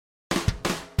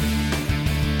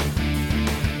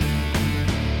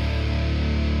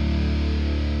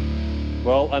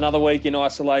Well, another week in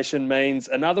isolation means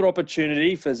another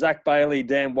opportunity for Zac Bailey,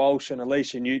 Dan Walsh and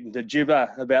Alicia Newton to gibber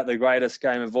about the greatest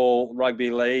game of all,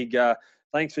 rugby league.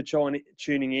 Thanks for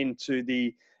tuning in to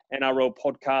the NRL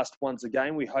podcast once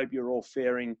again. We hope you're all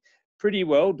faring pretty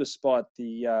well despite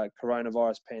the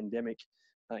coronavirus pandemic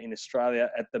in Australia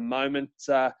at the moment.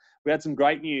 We had some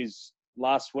great news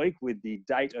last week with the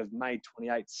date of May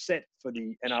 28th set for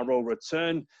the NRL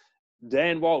return.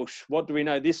 Dan Walsh, what do we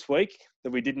know this week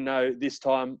that we didn't know this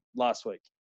time last week?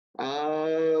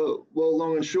 Well,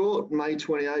 long and short, May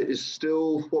 28 is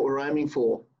still what we're aiming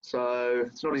for. So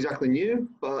it's not exactly new,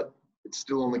 but it's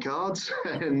still on the cards.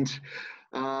 And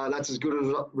that's as good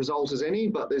a result as any,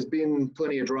 but there's been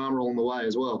plenty of drama along the way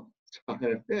as well. So,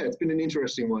 yeah, it's been an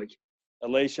interesting week.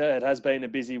 Alicia, it has been a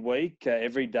busy week.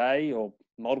 Every day or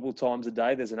multiple times a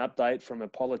day, there's an update from a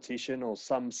politician or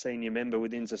some senior member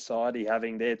within society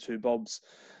having their two bobs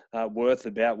worth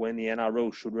about when the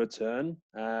NRL should return.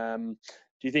 Do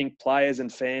you think players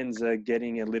and fans are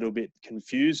getting a little bit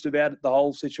confused about the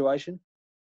whole situation?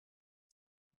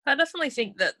 I definitely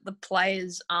think that the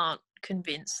players aren't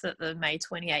convinced that the May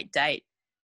 28 date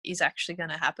is actually going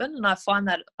to happen. And I found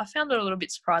it a little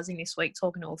bit surprising this week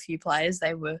talking to a few players.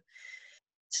 They were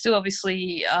still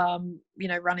obviously,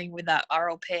 running with that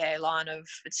RLPA line of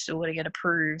it's still going to get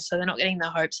approved. So they're not getting their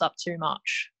hopes up too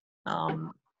much.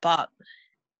 But,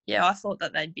 yeah, I thought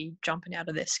that they'd be jumping out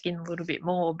of their skin a little bit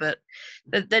more. But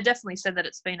they definitely said that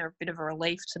it's been a bit of a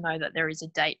relief to know that there is a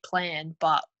date planned,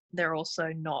 but they're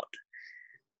also not,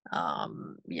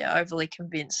 overly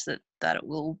convinced that it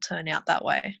will turn out that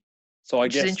way. So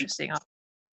which is interesting.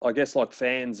 I guess like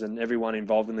fans and everyone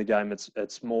involved in the game,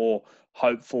 it's more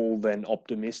hopeful than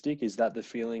optimistic. Is that the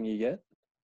feeling you get?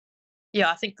 Yeah,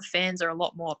 I think the fans are a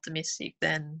lot more optimistic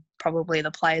than probably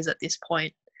the players at this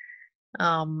point,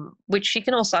 which you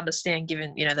can also understand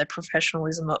given, the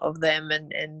professionalism of them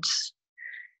and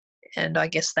I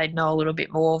guess they'd know a little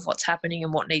bit more of what's happening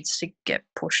and what needs to get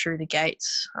pushed through the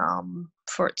gates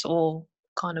for it to all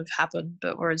kind of happen.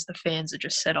 But whereas the fans are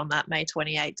just set on that May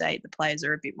 28 date, the players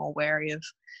are a bit more wary of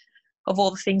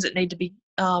all the things that need to be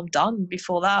done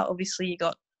before that. Obviously, you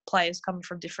got players coming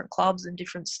from different clubs and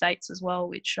different states as well,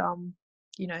 which they're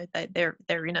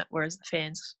in it, whereas the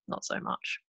fans not so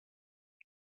much.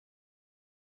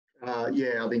 I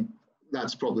think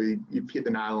that's probably you've hit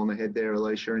the nail on the head there,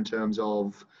 Alicia, in terms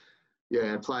of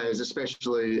players,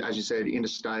 especially, as you said,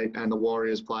 interstate and the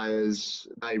Warriors players,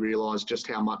 they realise just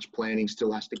how much planning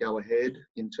still has to go ahead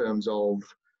in terms of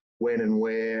when and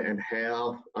where and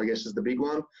how, I guess, is the big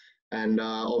one. And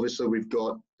obviously we've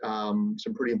got some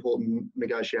pretty important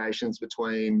negotiations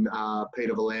between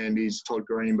Peter V'landys, Todd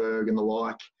Greenberg and the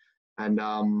like, and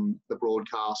the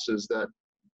broadcasters that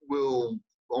will,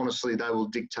 honestly, they will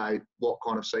dictate what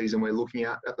kind of season we're looking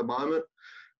at the moment.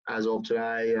 As of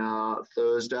today,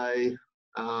 Thursday.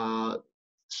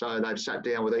 So they've sat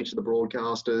down with each of the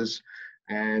broadcasters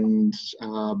and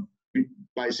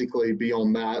basically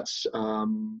beyond that,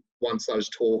 once those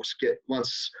talks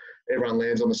once everyone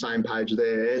lands on the same page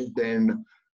there, then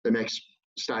the next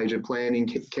stage of planning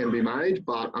can be made.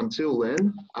 But until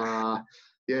then,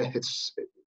 it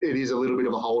is a little bit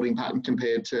of a holding pattern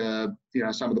compared to,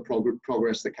 some of the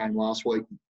progress that came last week.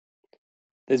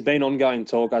 There's been ongoing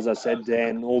talk, as I said,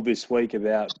 Dan, all this week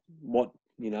about what,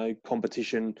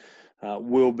 competition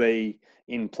will be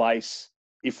in place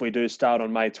if we do start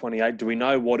on May 28. Do we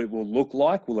know what it will look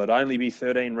like? Will it only be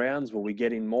 13 rounds? Will we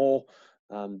get in more?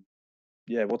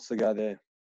 What's the go there?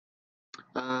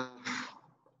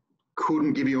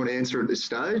 Couldn't give you an answer at this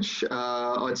stage.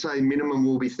 I'd say minimum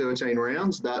will be 13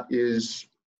 rounds. That is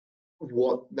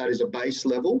a base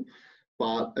level.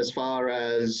 But as far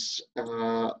as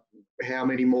how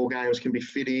many more games can be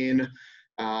fit in,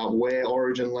 where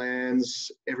Origin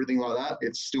lands, everything like that,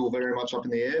 it's still very much up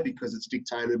in the air because it's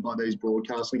dictated by these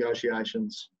broadcast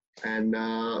negotiations. And,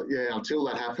 until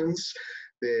that happens,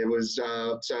 there was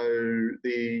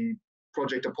the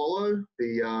Project Apollo,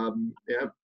 the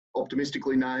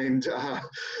optimistically named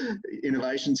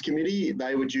Innovations Committee.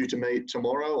 They were due to meet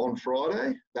tomorrow on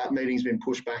Friday. That meeting's been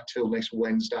pushed back till next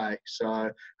Wednesday.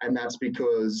 And that's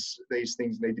because these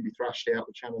things need to be thrashed out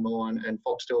with Channel 9 and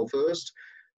Foxtel first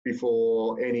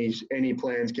before any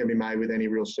plans can be made with any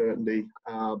real certainty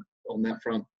on that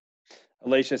front.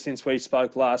 Alicia, since we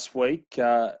spoke last week,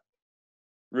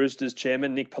 Roosters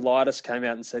chairman Nick Politis came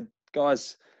out and said,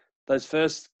 guys, those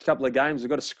first couple of games, we've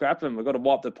got to scrap them. We've got to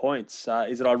wipe the points.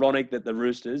 Is it ironic that the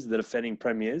Roosters, the defending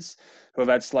premiers, who have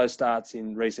had slow starts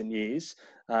in recent years,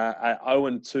 are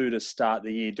 0-2 to start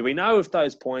the year? Do we know if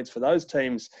those points for those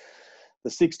teams,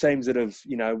 the 6 teams that have,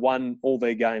 won all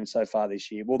their games so far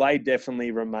this year, will they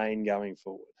definitely remain going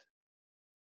forward?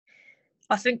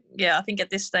 I think at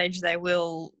this stage they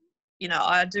will.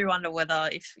 I do wonder whether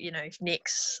if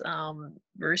Nick's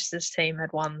Roosters team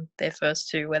had won their first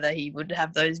two, whether he would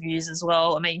have those views as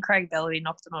well. I mean, Craig Bellamy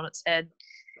knocked it on its head,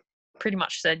 pretty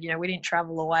much said, we didn't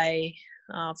travel away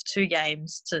for 2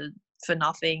 games for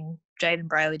nothing. Jaden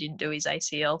Brayley didn't do his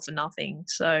ACL for nothing.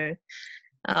 So,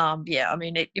 I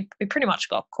mean, it pretty much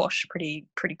got quashed pretty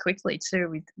quickly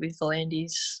too with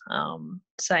Volandis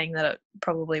saying that it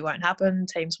probably won't happen.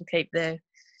 Teams will keep their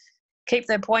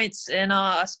points. And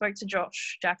I spoke to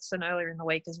Josh Jackson earlier in the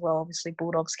week as well, obviously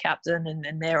Bulldogs captain,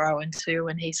 and they're 0-2,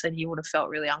 and he said he would have felt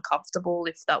really uncomfortable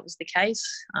if that was the case.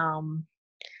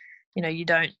 You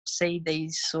don't see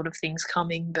these sort of things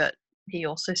coming, but he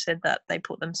also said that they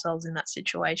put themselves in that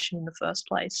situation in the first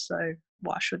place. So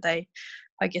why should they,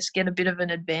 I guess, get a bit of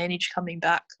an advantage coming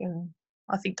back? And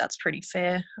I think that's pretty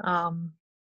fair. I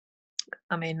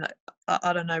mean,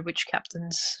 I don't know which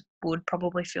captains would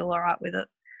probably feel all right with it.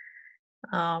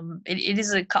 It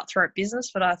is a cutthroat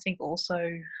business, but I think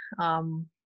also, common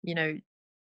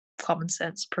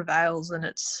sense prevails, and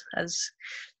it's as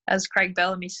Craig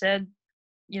Bellamy said,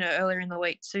 earlier in the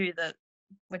week too, that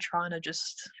we're trying to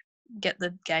just get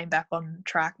the game back on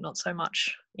track, not so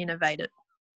much innovate it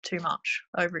too much,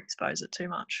 overexpose it too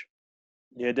much.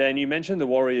 Yeah, Dan, you mentioned the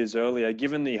Warriors earlier.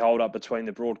 Given the hold-up between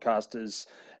the broadcasters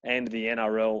and the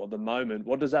NRL at the moment,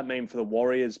 what does that mean for the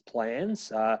Warriors'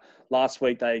 plans? Last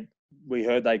week, we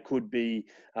heard they could be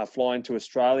flying to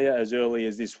Australia as early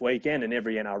as this weekend, and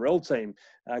every NRL team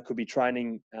could be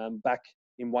training back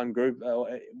in one group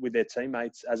with their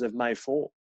teammates as of May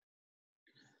 4.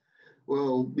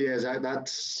 Well, yeah, Zach,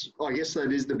 I guess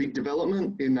that is the big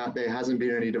development, in that there hasn't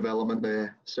been any development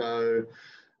there. So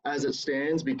as it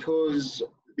stands, because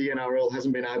the NRL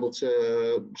hasn't been able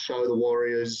to show the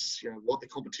Warriors, what the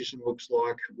competition looks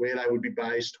like, where they would be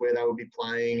based, where they would be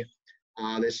playing,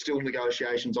 there's still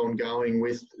negotiations ongoing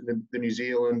with the New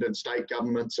Zealand and state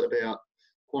governments about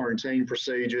quarantine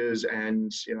procedures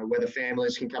and, whether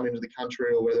families can come into the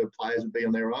country or whether players would be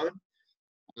on their own.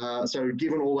 So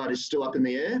given all that is still up in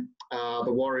the air,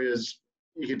 the Warriors,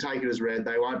 you can take it as read,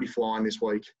 they won't be flying this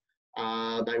week.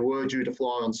 They were due to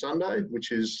fly on Sunday,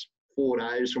 which is 4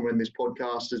 days from when this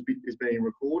podcast is being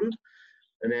recorded.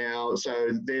 And now,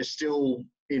 so they're still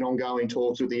in ongoing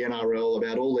talks with the NRL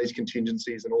about all these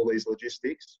contingencies and all these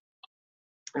logistics.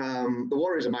 The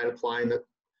Warriors have made it plain that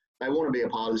they want to be a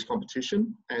part of this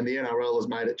competition, and the NRL has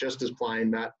made it just as plain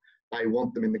that they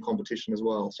want them in the competition as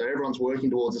well. So everyone's working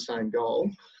towards the same goal,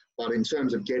 but in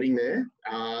terms of getting there,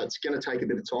 it's going to take a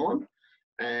bit of time.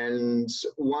 And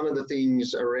one of the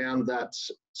things around that,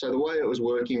 so the way it was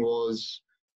working was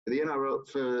for the NRL,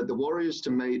 for the Warriors to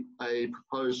meet a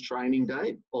proposed training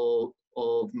date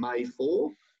of May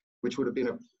 4, which would have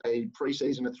been a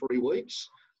pre-season of 3 weeks,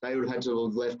 they would have had to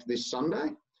have left this Sunday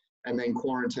and then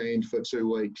quarantined for 2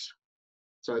 weeks.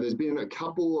 So there's been a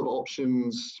couple of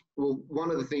options. Well, one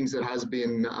of the things that has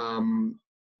been,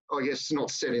 I guess,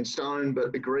 not set in stone,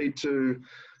 but agreed to,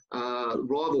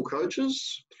 rival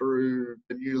coaches through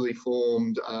the newly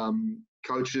formed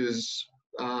Coaches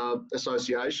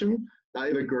Association.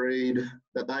 They've agreed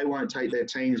that they won't take their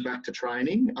teams back to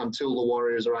training until the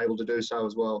Warriors are able to do so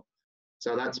as well.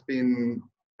 So that's been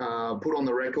put on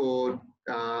the record.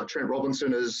 Trent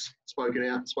Robinson has spoken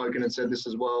and said this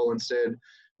as well, and said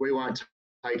we won't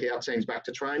take our teams back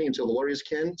to training until the Warriors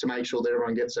can, to make sure that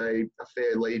everyone gets a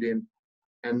fair lead in.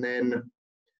 And then,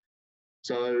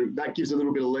 so that gives a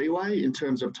little bit of leeway in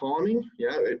terms of timing.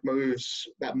 It moves,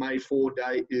 that May 4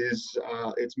 date is,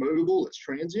 it's movable, it's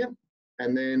transient.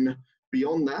 And then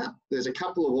beyond that, there's a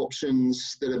couple of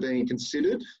options that are being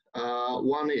considered.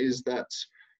 One is that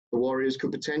the Warriors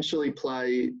could potentially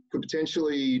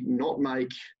not make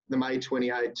the May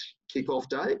 28 kickoff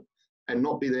date and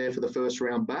not be there for the first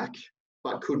round back,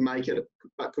 but could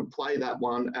play that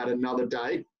one at another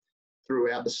date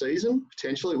throughout the season,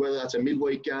 potentially, whether that's a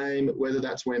midweek game, whether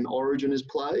that's when Origin is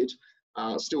played,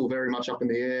 still very much up in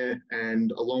the air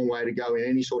and a long way to go in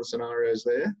any sort of scenarios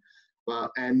there.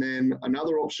 And then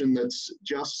another option that's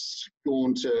just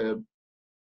gone to,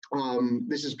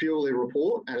 this is purely a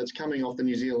report and it's coming off the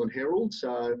New Zealand Herald,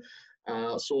 so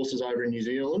sources over in New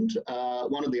Zealand.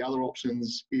 One of the other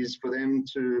options is for them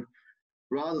to,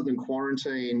 rather than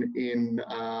quarantine in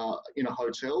a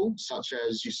hotel, such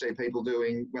as you see people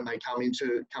doing when they come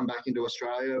back into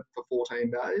Australia for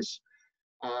 14 days,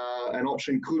 an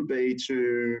option could be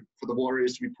for the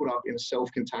Warriors to be put up in a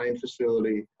self-contained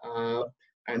facility.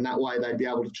 And that way they'd be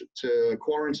able to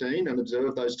quarantine and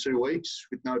observe those 2 weeks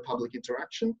with no public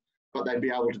interaction, but they'd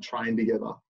be able to train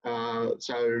together.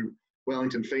 So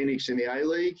Wellington Phoenix in the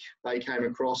A-League, they came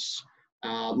across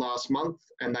last month,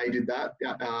 and they did that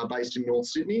based in North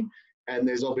Sydney. And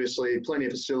there's obviously plenty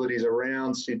of facilities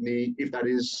around Sydney, if that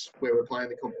is where we're playing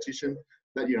the competition,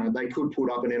 that, you know, they could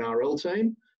put up an NRL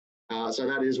team. So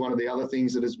that is one of the other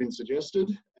things that has been suggested.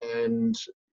 And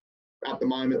at the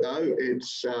moment, though,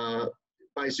 it's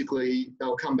basically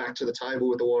they'll come back to the table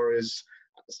with the Warriors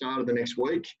at the start of the next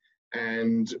week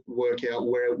and work out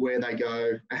where they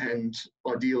go and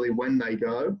ideally when they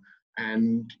go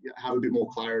and have a bit more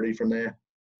clarity from there.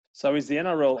 So is the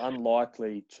NRL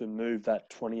unlikely to move that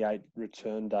 28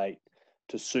 return date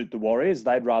to suit the Warriors?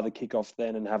 They'd rather kick off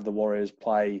then and have the Warriors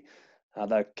play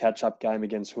the catch-up game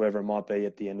against whoever it might be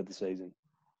at the end of the season.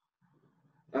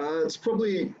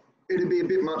 It'd be a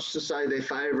bit much to say they're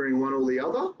favouring one or the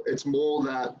other. It's more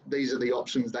that these are the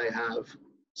options they have.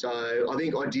 So I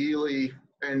think ideally,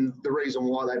 and the reason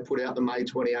why they put out the May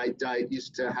 28 date is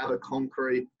to have a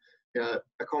concrete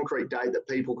date that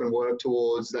people can work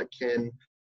towards that can,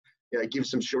 you know, give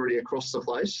some surety across the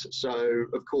place. So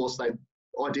of course, the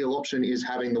ideal option is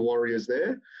having the Warriors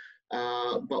there,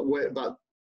 but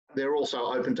they're also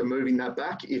open to moving that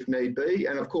back if need be.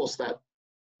 And of course, that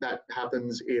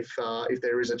happens if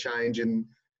there is a change in,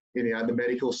 you know, the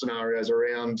medical scenarios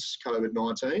around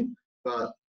COVID-19.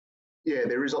 But yeah,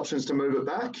 there is options to move it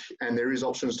back, and there is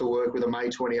options to work with a May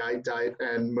 28 date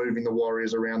and moving the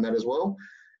Warriors around that as well.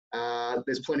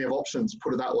 There's plenty of options,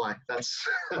 put it that way.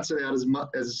 That's about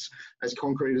as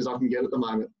concrete as I can get at the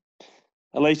moment.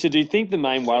 Alicia, do you think the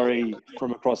main worry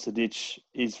from across the ditch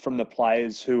is from the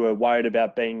players who are worried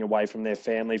about being away from their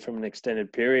family from an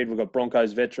extended period? We've got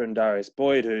Broncos veteran Darius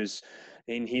Boyd, who's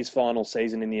in his final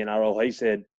season in the NRL. He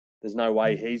said there's no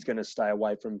way he's going to stay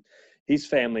away from his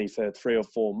family for 3 or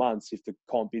 4 months if the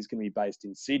comp is going to be based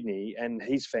in Sydney, and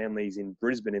his family's in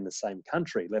Brisbane in the same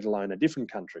country, let alone a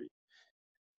different country.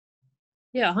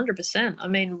 Yeah, 100%. I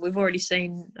mean, we've already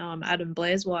seen Adam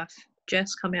Blair's wife,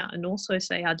 Jess, come out and also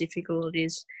say how difficult it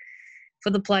is for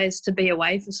the players to be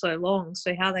away for so long.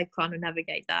 So how they kind of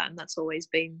navigate that, and that's always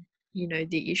been, you know,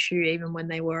 the issue, even when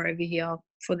they were over here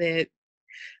for their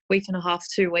week and a half,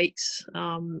 2 weeks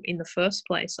in the first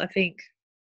place. I think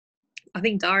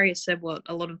Darius said what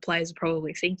a lot of players are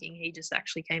probably thinking. He just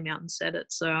actually came out and said it.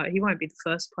 So he won't be the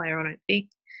first player, I don't think.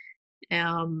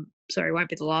 Sorry, he won't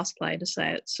be the last player to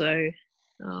say it. So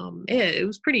yeah, it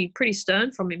was pretty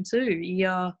stern from him too.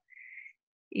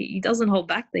 He doesn't hold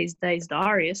back these days,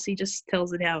 Darius. He just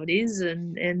tells it how it is,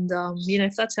 and you know,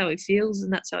 if that's how he feels,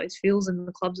 and that's how he feels, and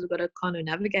the clubs have got to kind of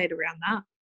navigate around that.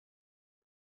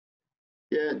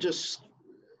 Yeah, just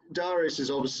Darius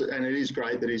is obviously, and it is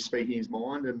great that he's speaking his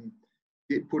mind and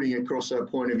putting across a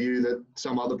point of view that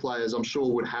some other players, I'm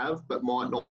sure, would have, but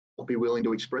might not be willing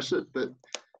to express it. But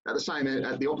at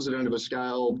the opposite end of a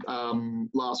scale,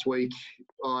 last week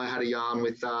I had a yarn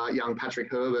with young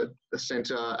Patrick Herbert, the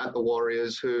centre at the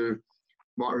Warriors, who you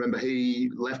might remember he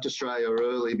left Australia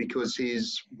early because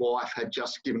his wife had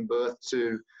just given birth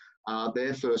to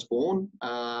their firstborn.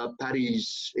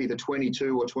 Paddy's either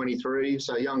 22 or 23,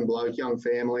 so young bloke, young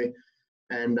family,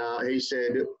 and he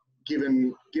said,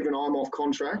 given I'm off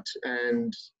contract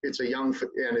and it's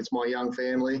my young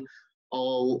family, I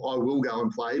will go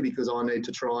and play because I need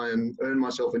to try and earn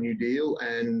myself a new deal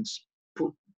and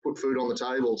put food on the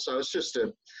table. So it's just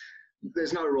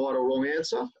there's no right or wrong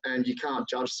answer, and you can't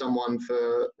judge someone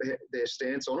for their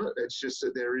stance on it. It's just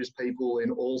that there is people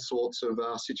in all sorts of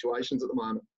situations at the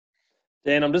moment.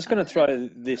 Dan, I'm just going to throw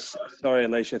this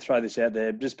out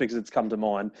there just because it's come to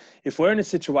mind. If we're in a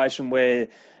situation where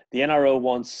the NRL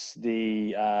wants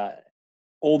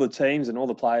all the teams and all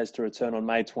the players to return on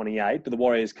May 28, but the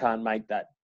Warriors can't make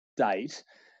that date,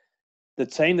 the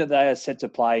team that they are set to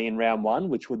play in round one,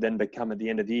 which would then become at the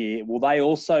end of the year, will they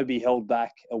also be held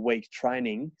back a week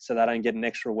training so they don't get an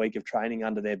extra week of training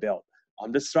under their belt?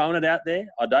 I'm just throwing it out there.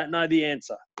 I don't know the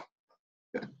answer.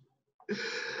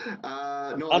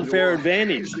 Unfair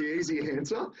advantage is the easy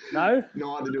answer. No?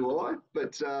 Neither do I.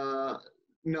 But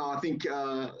no, I think...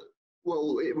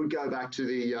 well, it would go back to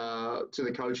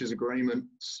the coaches'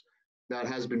 agreements that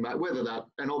has been made. Whether that,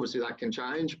 and obviously that can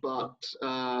change, but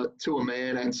to a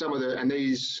man, and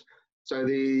the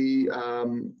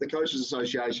Coaches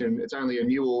Association, it's only a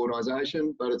new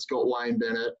organisation, but it's got Wayne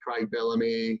Bennett, Craig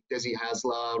Bellamy, Desi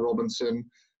Hasler, Robinson,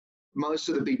 most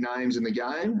of the big names in the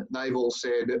game. They've all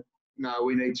said, no,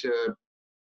 we need to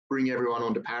bring everyone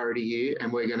onto parity here,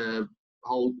 and we're going to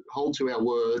hold to our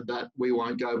word that we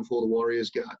won't go before the Warriors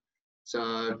go.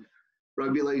 So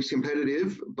rugby league's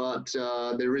competitive, but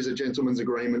there is a gentleman's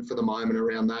agreement for the moment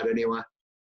around that anyway.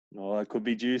 Oh, it could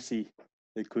be juicy.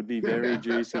 It could be very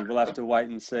juicy. We'll have to wait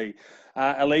and see.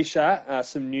 Alicia,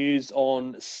 some news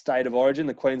on State of Origin.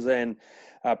 The Queensland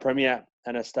Premier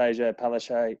Anastasia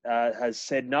Palaszczuk has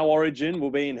said no origin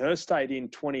will be in her state in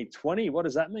 2020. What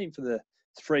does that mean for the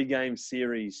 3-game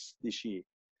series this year?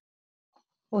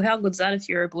 Well, how good's that if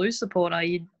you're a Blues supporter?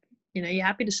 You're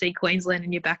happy to see Queensland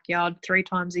in your backyard 3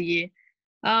 times a year.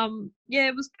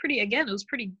 It was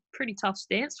pretty tough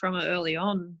stance from her early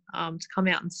on to come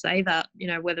out and say that,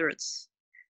 whether it's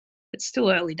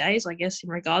still early days, I guess, in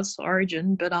regards to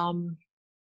origin. But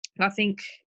I think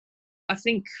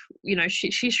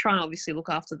she's trying to obviously look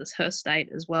after her state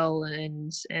as well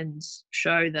and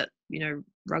show that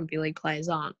rugby league players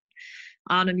aren't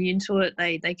immune to it.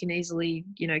 They can easily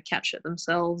catch it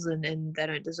themselves and they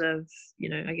don't deserve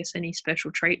I guess any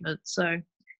special treatment. So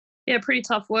yeah, pretty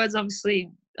tough words.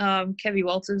 Obviously, Kevy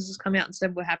Walters has come out and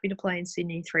said we're happy to play in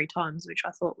Sydney 3 times, which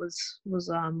I thought was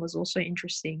also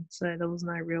interesting. So there was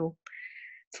no real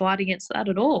fight against that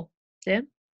at all. Dan?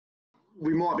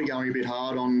 We might be going a bit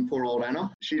hard on poor old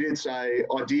Anna. She did say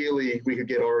ideally we could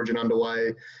get Origin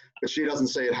underway, but she doesn't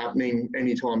see it happening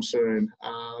anytime soon.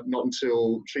 Not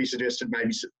until she suggested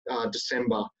maybe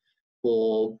December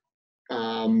for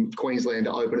Queensland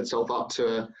to open itself up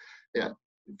to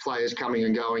players coming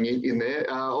and going in there.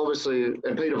 Obviously,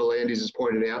 and Peter V'landys has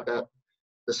pointed out that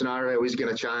the scenario is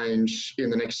going to change in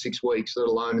the next 6 weeks, let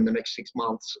alone in the next 6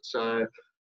 months. So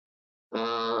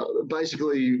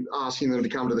basically asking them to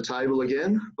come to the table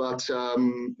again. But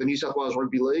the New South Wales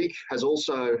Rugby League has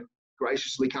also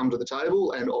graciously come to the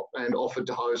table and offered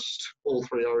to host all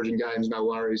 3 Origin games, no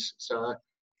worries. So,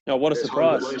 oh, what a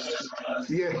surprise.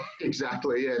 Yeah,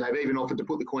 exactly. Yeah, they've even offered to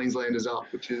put the Queenslanders up,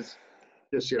 which is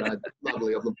just,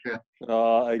 lovely of them. Yeah.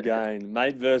 Oh, again,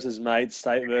 mate versus mate,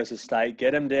 state versus state.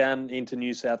 Get them down into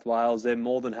New South Wales. They're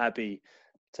more than happy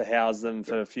to house them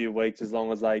for a few weeks as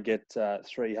long as they get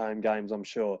 3 home games, I'm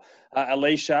sure.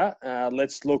 Alicia,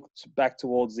 let's look back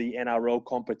towards the NRL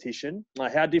competition.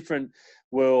 How different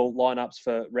will lineups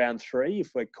for round 3, if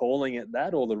we're calling it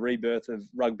that, or the rebirth of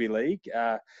rugby league?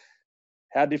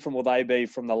 How different will they be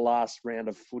from the last round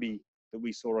of footy that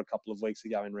we saw a couple of weeks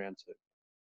ago in round 2?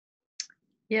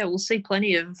 Yeah, we'll see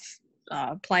plenty of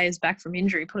players back from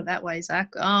injury, put it that way,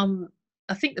 Zach.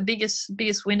 I think the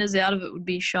biggest winners out of it would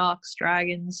be Sharks,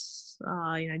 Dragons.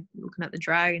 Looking at the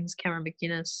Dragons, Cameron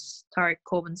McInnes, Tariq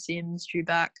Corbin-Sims due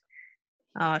back.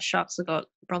 Sharks have got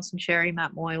Bronson Xerri,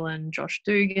 Matt Moylan, Josh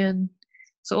Dugan.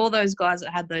 So all those guys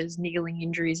that had those niggling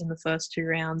injuries in the first 2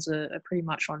 rounds are pretty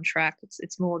much on track.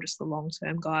 It's more just the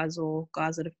long-term guys or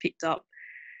guys that have picked up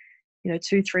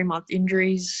 2-3 month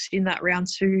injuries in that round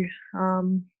 2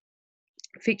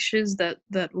 fixtures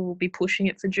that will be pushing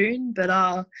it for June. But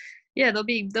there'll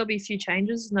be a few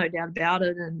changes, no doubt about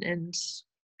it, and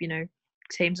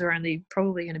teams are only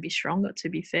probably going to be stronger. To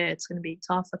be fair, it's going to be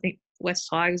tough. I think West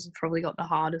Tigers have probably got the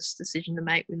hardest decision to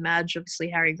make with Madge. Obviously,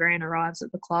 Harry Grant arrives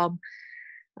at the club.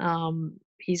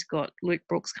 He's got Luke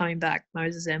Brooks coming back,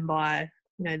 Moses Mbai.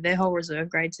 Their whole reserve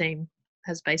grade team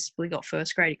has basically got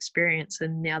first grade experience,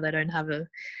 and now they don't have a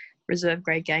reserve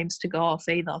grade games to go off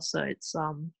either. So it's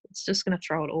just going to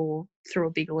throw it all through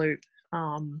a big loop.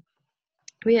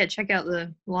 But yeah, check out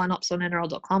the lineups on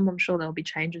NRL.com. I'm sure there'll be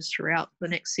changes throughout the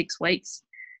next 6 weeks.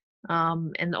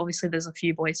 And obviously there's a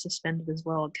few boys suspended as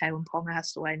well. Kalen Ponga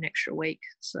has to wait an extra week.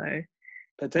 So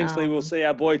potentially we'll see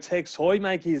our boy Tex Hoy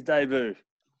make his debut.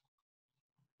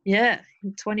 Yeah,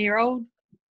 20-year-old.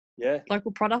 Yeah.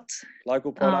 Local product.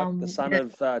 The son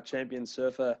of champion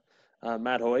surfer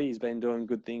Matt Hoy. He's been doing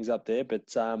good things up there.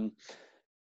 But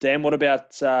Dan, what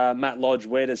about Matt Lodge?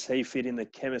 Where does he fit in the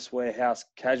Chemist Warehouse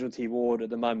casualty ward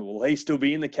at the moment? Will he still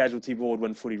be in the casualty ward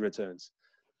when footy returns?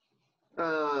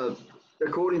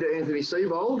 According to Anthony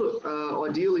Seibold,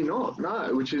 ideally not,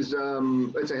 no, which is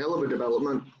it's a hell of a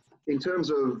development. In terms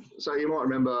of, so you might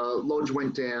remember Lodge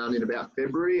went down in about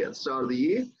February at the start of the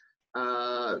year,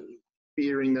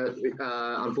 fearing that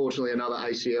unfortunately another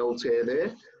ACL tear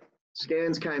there.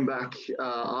 Scans came back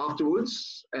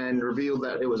afterwards and revealed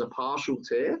that it was a partial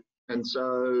tear. And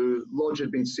so Lodge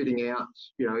had been sitting out.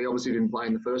 He obviously didn't play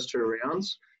in the first 2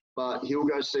 rounds, but he'll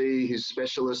go see his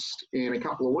specialist in a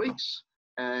couple of weeks.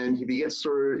 And if he gets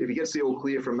the all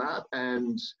clear from that,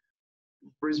 and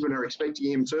Brisbane are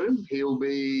expecting him to, he'll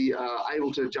be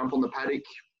able to jump on the paddock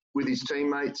with his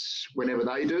teammates whenever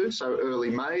they do. So early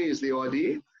May is the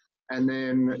idea. And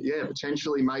then,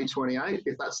 potentially May 28,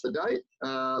 if that's the date.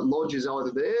 Lodge is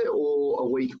either there or a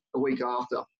week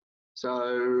after.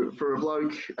 So for a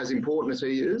bloke as important as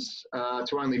he is,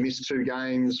 to only miss 2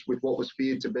 games with what was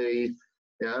feared to be,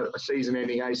 a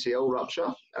season-ending ACL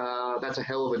rupture, that's a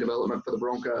hell of a development for the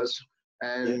Broncos.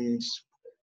 And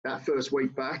that first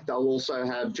week back, they'll also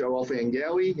have Joe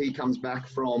Ofahengaue. He comes back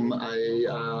from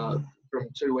a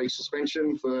 2-week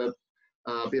suspension for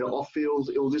a bit of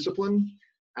off-field ill-discipline.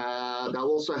 They'll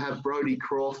also have Brodie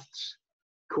Croft,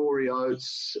 Corey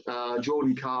Oates,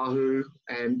 Jordan Kahu,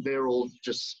 and they're all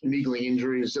just niggling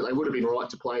injuries that they would have been right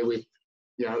to play with,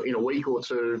 in a week or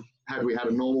two had we had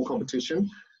a normal competition.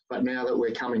 But now that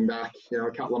we're coming back,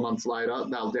 a couple of months later,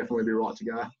 they'll definitely be right to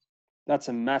go. That's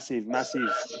a massive, massive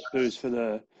boost for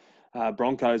the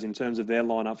Broncos in terms of their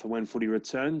lineup for when footy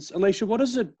returns. Alicia, what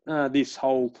does this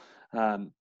whole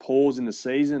pause in the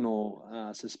season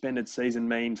or suspended season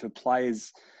mean for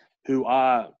players who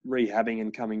are rehabbing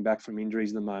and coming back from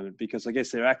injuries at the moment? Because I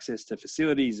guess their access to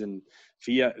facilities and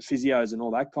physios and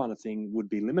all that kind of thing would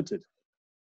be limited.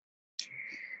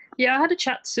 Yeah, I had a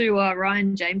chat to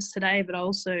Ryan James today, but I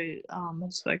also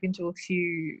have spoken to a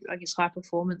few,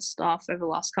 high-performance staff over the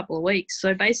last couple of weeks.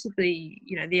 So basically,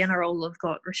 the NRL have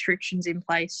got restrictions in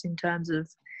place in terms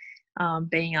of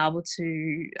being able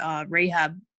to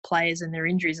rehab players and their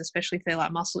injuries, especially if they're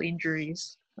like muscle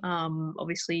injuries.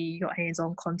 Obviously, you got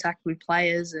hands-on contact with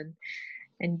players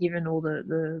and given all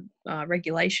the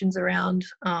regulations around,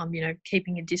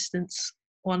 keeping a distance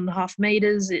 1.5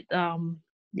 meters,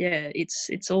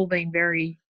 it's all been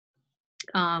very,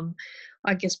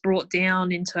 brought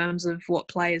down in terms of what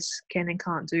players can and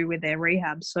can't do with their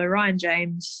rehab. So Ryan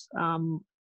James,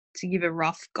 to give a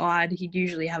rough guide, he'd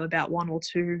usually have about 1 or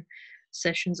 2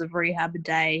 sessions of rehab a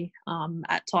day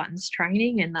at Titans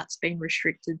training, and that's been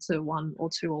restricted to 1 or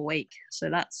 2 a week. So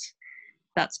that's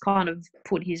kind of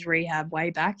put his rehab way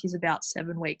back. He's about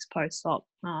 7 weeks post-op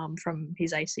from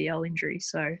his ACL injury.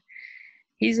 So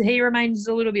he remains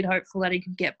a little bit hopeful that he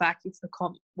could get back if the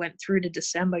comp went through to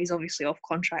December. He's obviously off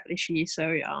contract this year,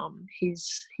 so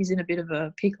he's in a bit of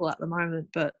a pickle at the moment.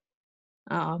 But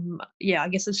I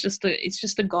guess it's just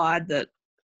a guide that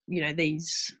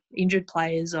these injured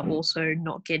players are also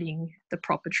not getting the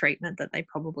proper treatment that they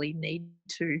probably need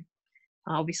to.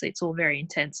 Obviously, it's all very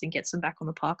intense and gets them back on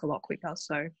the park a lot quicker.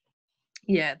 So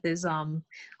there's I'm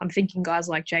thinking guys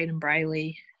like Jaden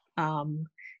Brayley,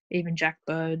 even Jack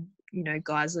Bird.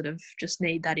 Guys that have just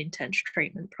need that intense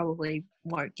treatment probably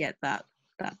won't get that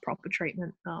proper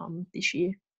treatment this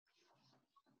year.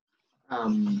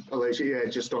 Alicia,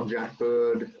 just on Jack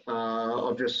Bird,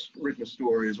 I've just written a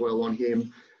story as well on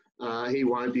him. He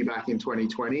won't be back in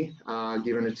 2020,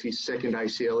 given it's his second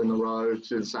ACL in a row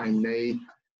to the same knee.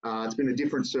 It's been a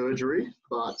different surgery,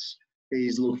 but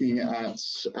he's looking at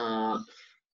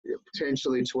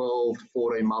potentially 12 to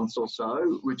 14 months or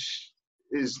so, which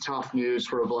is tough news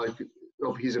for a bloke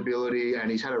of his ability, and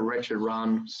he's had a wretched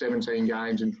run, 17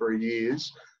 games in 3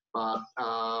 years. But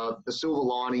the silver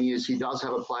lining is he does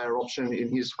have a player option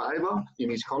in his favour in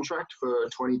his contract for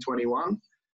 2021.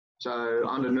 So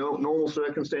under normal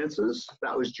circumstances,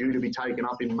 that was due to be taken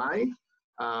up in May.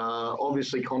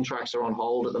 Obviously, contracts are on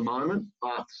hold at the moment,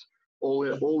 but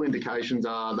all indications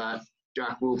are that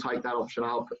Jack will take that option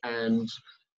up and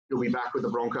he'll be back with the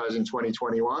Broncos in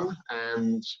 2021.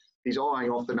 And he's eyeing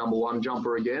off the number 1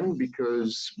 jumper again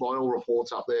because by all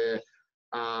reports up there,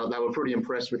 they were pretty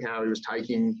impressed with how he was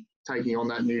taking on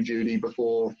that new duty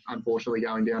before, unfortunately,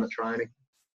 going down at training.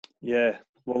 Yeah,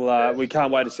 well, we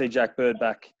can't wait to see Jack Bird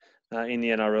back in the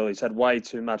NRL. He's had way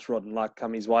too much rotten luck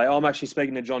come his way. I'm actually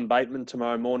speaking to John Bateman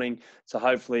tomorrow morning, so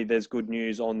hopefully there's good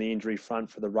news on the injury front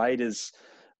for the Raiders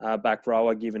back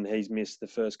rower, given he's missed the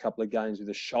first couple of games with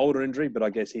a shoulder injury, but I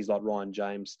guess he's like Ryan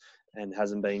James and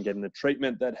hasn't been getting the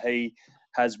treatment that he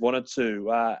has wanted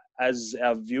to. As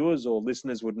our viewers or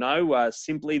listeners would know,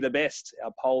 simply the best.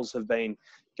 Our polls have been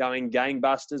going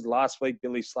gangbusters. Last week,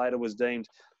 Billy Slater was deemed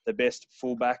the best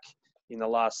fullback in the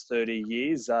last 30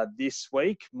 years. This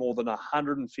week, more than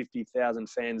 150,000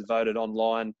 fans voted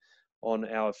online on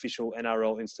our official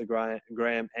NRL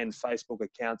Instagram and Facebook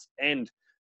accounts and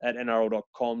at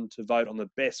NRL.com to vote on the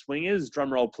best wingers.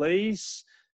 Drum roll, please.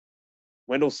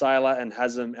 Wendell Saylor and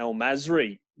Hazem El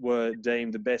Masri were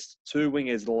deemed the best 2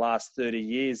 wingers the last 30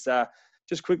 years.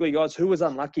 Just quickly, guys, who was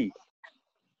unlucky?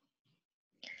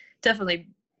 Definitely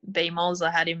B-Moz.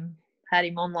 I had him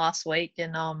on last week,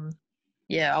 and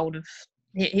I would have.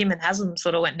 Him and Hazem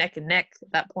sort of went neck and neck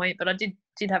at that point. But I did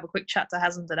have a quick chat to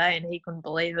Hazem today, and he couldn't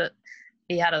believe it.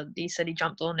 He said he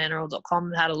jumped on NRL.com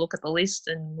and had a look at the list,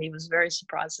 and he was very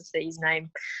surprised to see his name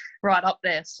right up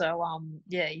there. So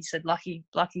he said lucky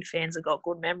fans have got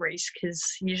good memories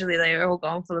because usually they're all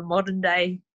going for the modern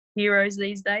day heroes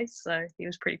these days. So he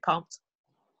was pretty pumped.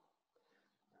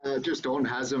 Just on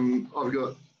Hazem, I've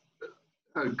got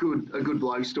a good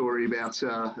bloke story about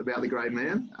the great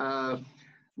man.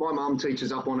 My mum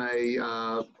teaches up on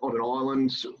an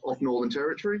island off Northern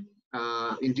Territory,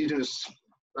 Indigenous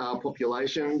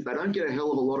population. They don't get a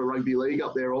hell of a lot of rugby league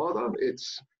up there either.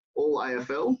 It's all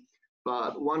AFL.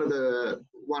 But one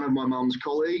of my mum's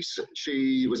colleagues,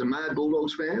 she was a mad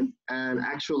Bulldogs fan and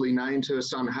actually named her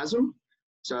son Hazem.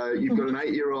 So you've got an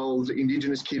 8-year-old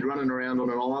Indigenous kid running around on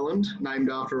an island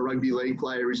named after a rugby league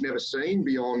player he's never seen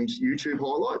beyond YouTube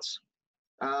highlights.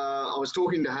 I was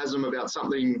talking to Hazem about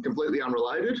something completely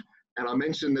unrelated, and I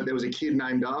mentioned that there was a kid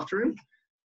named after him.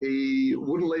 He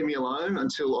wouldn't leave me alone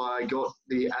until I got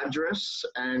the address,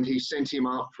 and he sent him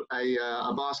up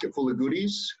a basket full of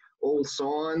goodies, all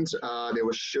signed. There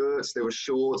were shirts, there were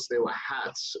shorts, there were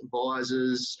hats,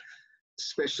 visors,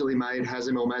 specially made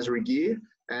Hazem El Masri gear.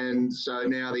 And so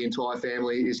now the entire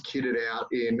family is kitted out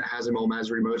in Hazem El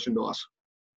Masri merchandise.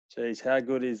 Jeez, how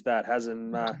good is that?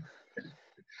 Hazem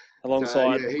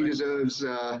alongside. He deserves,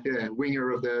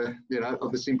 winger of the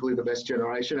simply the best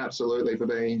generation. Absolutely, for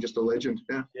being just a legend.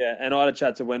 Yeah. Yeah, and I had a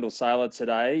chat to Wendell Saylor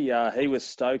today. He was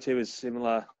stoked. He was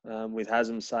similar with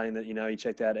Hazem, saying that he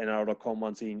checked out NRL.com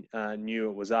once he knew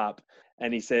it was up,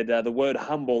 and he said the word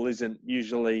humble isn't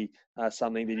usually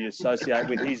something that you associate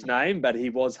with his name, but he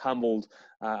was humbled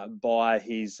by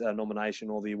his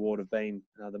nomination or the award of being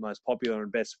the most popular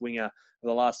and best winger of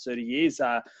the last 30 years.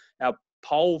 Our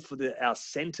poll for our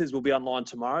centres will be online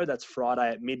tomorrow. That's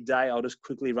Friday at midday. I'll just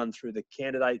quickly run through the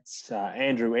candidates.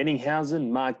 Andrew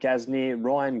Enninghausen, Mark Gasnier,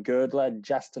 Ryan Girdler,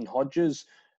 Justin Hodges,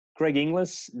 Greg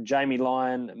Inglis, Jamie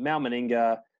Lyon, Mal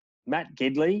Meninga, Matt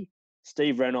Gidley,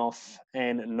 Steve Renouf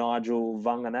and Nigel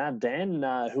Vangana. Dan,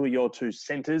 who are your two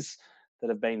centres that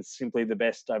have been simply the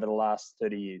best over the last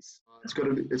 30 years? It's got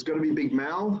to be Big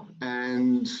Mal,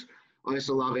 and I used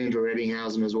to love Andrew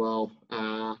Ettinghausen as well.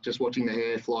 Just watching the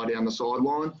hair fly down the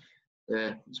sideline.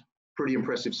 Yeah, it's a pretty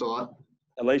impressive sight.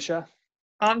 Alicia?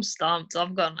 I'm stumped.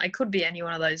 It could be any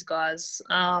one of those guys.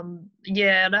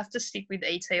 I'd have to stick with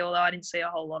ET, although I didn't see a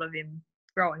whole lot of him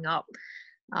growing up.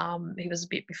 He was a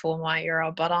bit before my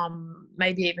era, but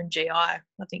maybe even GI. I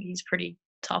think he's pretty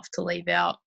tough to leave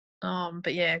out.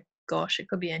 But yeah, gosh, it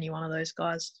could be any one of those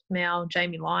guys. Mal,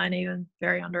 Jamie Lyon even,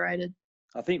 very underrated.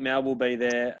 I think Mal will be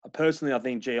there. Personally, I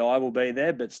think GI will be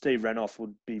there, but Steve Renouf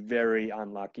would be very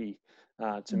unlucky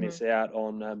to miss out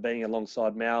on being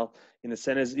alongside Mal in the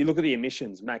centres. You look at the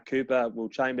emissions: Matt Cooper, Will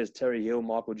Chambers, Terry Hill,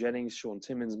 Michael Jennings, Sean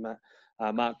Timmins,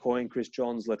 Mark Coyne, Chris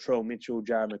Johns, Latrell Mitchell,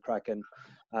 Jared McCracken.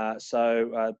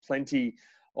 So plenty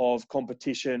of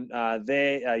competition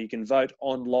there. You can vote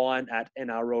online at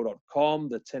NRL.com.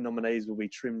 The 10 nominees will be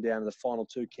trimmed down to the final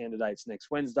 2 candidates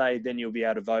next Wednesday. Then you'll be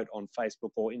able to vote on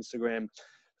Facebook or Instagram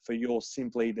for your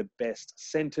simply the best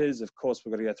centres. Of course,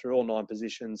 we've got to go through all 9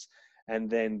 positions and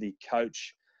then the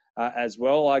coach as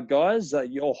well. Guys,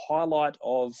 your highlight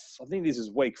of, I think this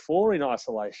is week 4 in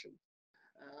isolation.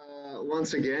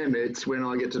 Once again, it's when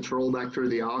I get to trawl back through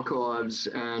the archives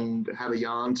and have a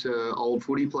yarn to old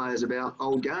footy players about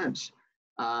old games.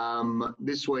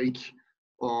 This week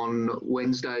on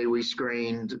Wednesday, we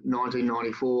screened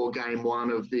 1994, Game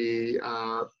 1 of the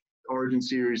Origin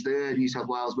series there, New South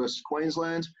Wales versus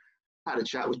Queensland. Had a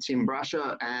chat with Tim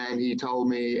Brasher, and he told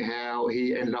me how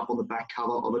he ended up on the back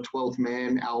cover of a 12th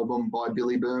Man album by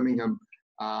Billy Birmingham,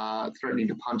 threatening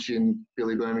to punch in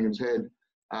Billy Birmingham's head.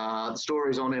 The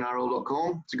story's on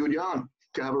NRL.com. It's a good yarn.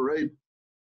 Go have a read.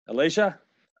 Alicia?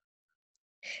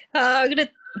 I'm going to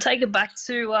take it back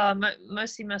to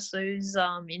Mosi Masu's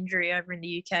injury over in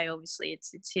the UK. Obviously,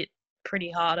 it's hit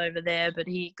pretty hard over there, but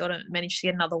he managed to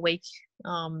get another week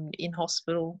in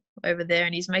hospital over there,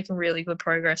 and he's making really good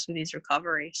progress with his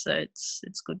recovery. So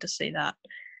it's good to see that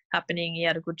happening. He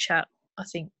had a good chat, I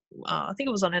think it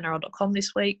was on NRL.com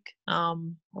this week or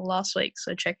last week,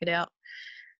 so check it out.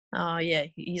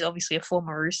 He's obviously a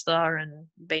former Rooster and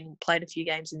played a few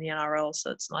games in the NRL, so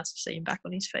it's nice to see him back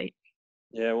on his feet.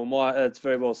 Yeah, well, that's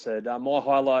very well said. My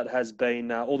highlight has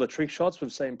been all the trick shots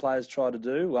we've seen players try to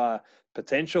do.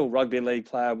 Potential rugby league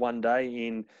player one day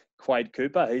in Quade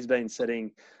Cooper. He's been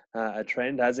setting a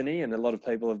trend, hasn't he? And a lot of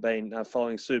people have been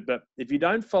following suit. But if you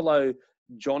don't follow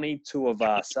Johnny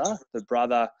Tuivasa, the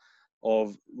brother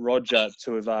of Roger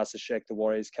Tuivasa-Sheck, the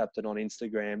Warriors captain, on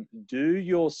Instagram, do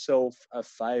yourself a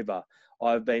favour.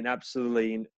 I've been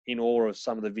absolutely in awe of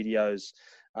some of the videos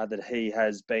that he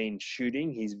has been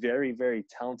shooting. He's very, very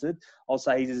talented. I'll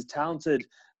say he's as talented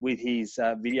with his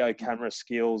video camera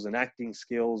skills and acting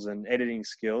skills and editing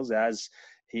skills as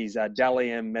his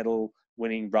Dally M medal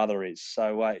winning brother is.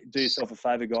 So do yourself a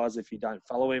favour, guys, if you don't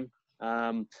follow him.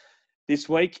 This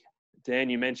week,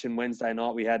 Dan, you mentioned Wednesday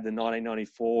night we had the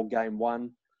 1994 Game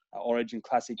 1 Origin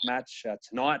Classic match.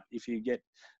 Tonight, if you get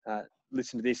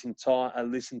listen to this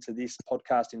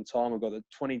podcast in time, we've got the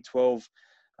 2012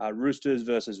 Roosters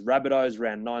versus Rabbitohs,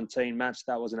 round 19 match.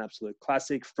 That was an absolute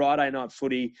classic. Friday night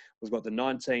footy, we've got the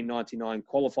 1999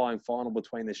 qualifying final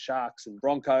between the Sharks and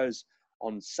Broncos.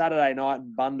 On Saturday night,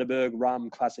 Bundaberg Rum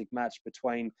classic match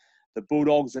between the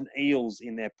Bulldogs and Eels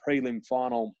in their prelim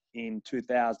final in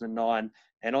 2009.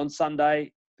 And on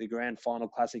Sunday, the grand final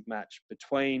classic match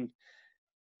between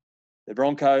the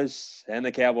Broncos and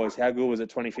the Cowboys. How good was it,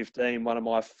 2015? One of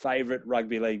my favourite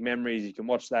rugby league memories. You can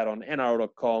watch that on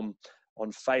NRL.com,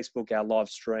 on Facebook, our live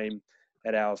stream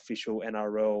at our official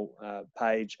NRL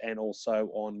page, and also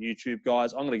on YouTube.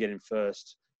 Guys, I'm going to get in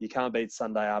first. You can't beat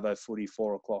Sunday Arvo footy,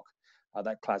 4 o'clock,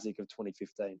 that classic of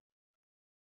 2015.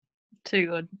 Too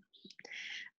good.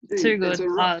 Gee, Too good.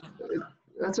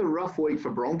 That's a rough week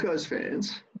for Broncos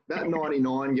fans. That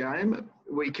 99 game,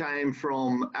 we came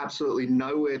from absolutely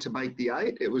nowhere to make the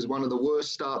 8. It was one of the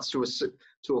worst starts to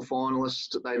a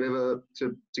finalist they've ever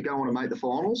to go on and make the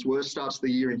finals. Worst starts of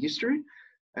the year in history.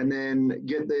 And then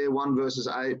get there 1 versus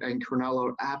 8, and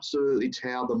Cronulla absolutely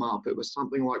towed them up. It was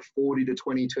something like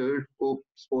 40-22. Well,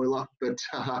 spoiler, but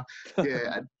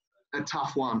yeah, a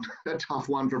tough one. A tough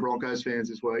one for Broncos fans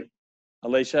this week.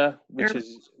 Alicia,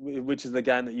 which is the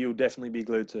game that you'll definitely be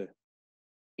glued to?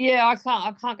 Yeah, I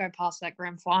can't go past that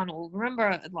grand final.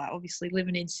 Remember, like, obviously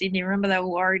living in Sydney, remember they were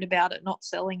worried about it not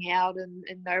selling out and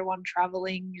no one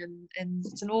travelling, and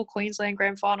it's an all Queensland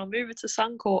grand final. Move it to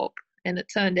Suncorp, and it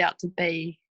turned out to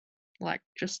be like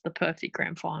just the perfect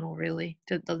grand final. Really,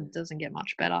 it doesn't get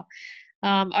much better.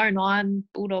 09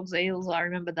 Bulldogs Eels, I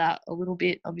remember that a little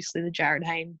bit. Obviously the Jared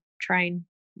Hayne train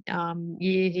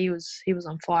year, he was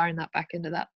on fire in that back end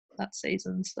of that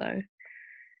season. So.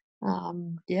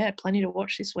 Yeah, plenty to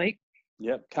watch this week.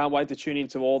 Yep, can't wait to tune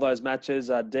into all those matches.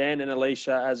 Dan and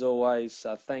Alicia, as always,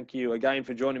 thank you again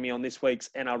for joining me on this week's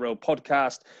NRL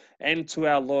podcast. And to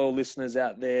our loyal listeners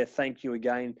out there, thank you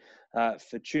again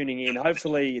for tuning in.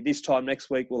 Hopefully this time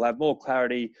next week we'll have more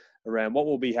clarity around what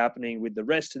will be happening with the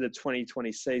rest of the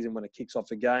 2020 season when it kicks off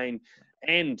again,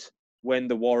 and when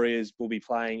the Warriors will be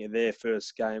playing their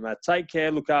first game. Take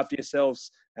care, look after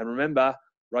yourselves, and remember,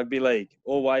 rugby league,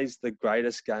 always the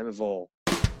greatest game of all.